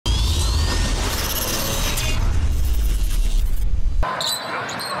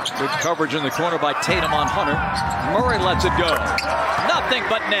Good coverage in the corner by Tatum on Hunter. Murray lets it go. Nothing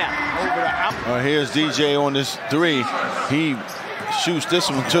but net. Here's DJ on this three. He shoots this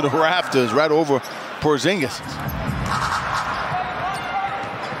one to the rafters right over Porzingis.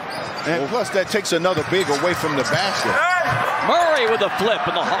 And plus that takes another big away from the basket. Murray with a flip,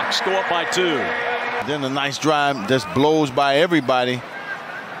 and the Hawks go up by 2. Then a nice drive just blows by everybody.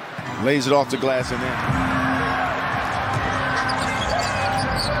 Lays it off the glass and in.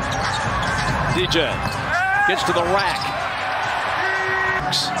 DJ gets to the rack.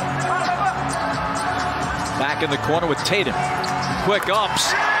 Back in the corner with Tatum. Quick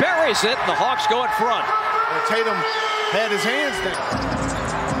ups, buries it, and the Hawks go in front. And Tatum had his hands down.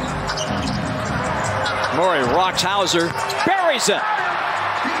 Murray rocks Hauser, buries it.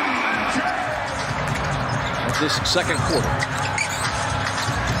 This second quarter.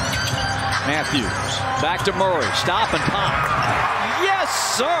 Matthews back to Murray, stop and pop. Yes,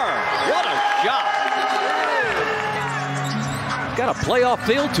 sir! What a shot! Got a playoff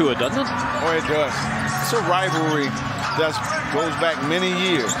feel to it, doesn't it? Oh, it does. It's a rivalry that goes back many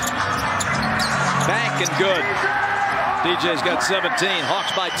years. Back and good. DJ's got 17.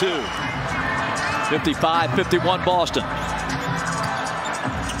 Hawks by 2. 55-51 Boston.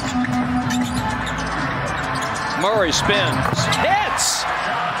 Murray spins. Hits!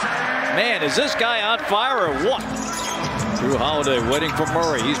 Man, is this guy on fire or what? Drew Holiday waiting for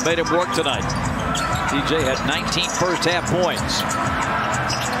Murray. He's made him work tonight. DJ had 19 first half points.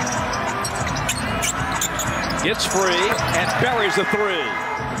 Gets free and buries the 3.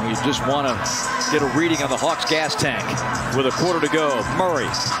 You just want to get a reading on the Hawks gas tank with a quarter to go. Murray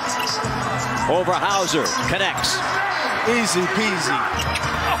over Hauser, connects. Easy peasy.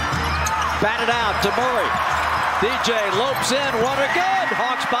 Batted out to Murray. DJ lopes in, runner good.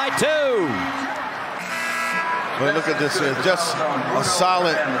 Hawks by 2. But look at this, just a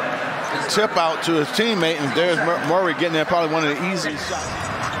solid tip out to his teammate, and there's Murray getting there, probably one of the easiest shots.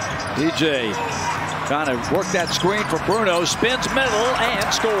 DJ trying to work that screen for Bruno, spins middle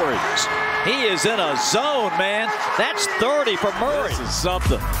and scores. He is in a zone, man. That's 30 for Murray. This is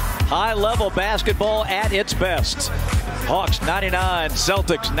something. High-level basketball at its best. Hawks 99,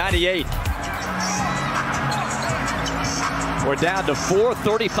 Celtics 98. We're down to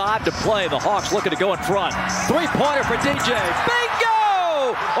 4:35 to play. The Hawks looking to go in front. Three-pointer for DJ.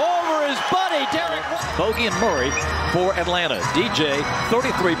 Bingo! Over his buddy, Derek. Bogey and Murray for Atlanta. DJ,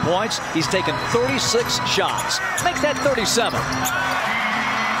 33 points. He's taken 36 shots. Makes that 37.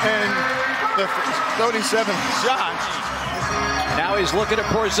 And the 37 shots. Now he's looking at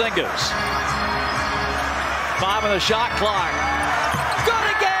Porzingis. 5 on the shot clock. Good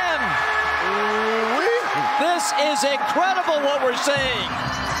again! This is incredible what we're seeing.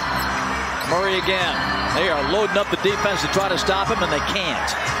 Murray again. They are loading up the defense to try to stop him, and they can't.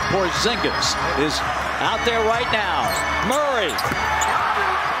 Porzingis is out there right now. Murray.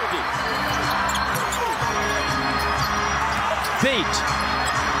 Feet.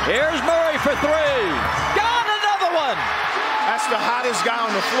 Here's Murray for 3. Got another one. That's the hottest guy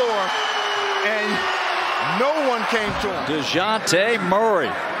on the floor, and no one came to him. Dejounte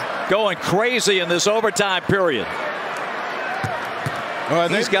Murray going crazy in this overtime period.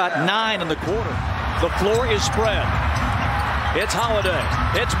 He's got 9 in the quarter. The floor is spread. It's Holiday.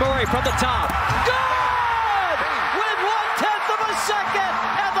 It's Murray from the top. Good! With 1/10 of a second,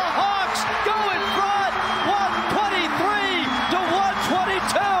 and the Hawks go in front. 123 to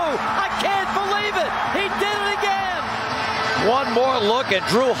 122. I can't believe it. He did it again. One more look at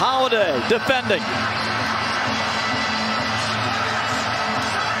Drew Holiday defending.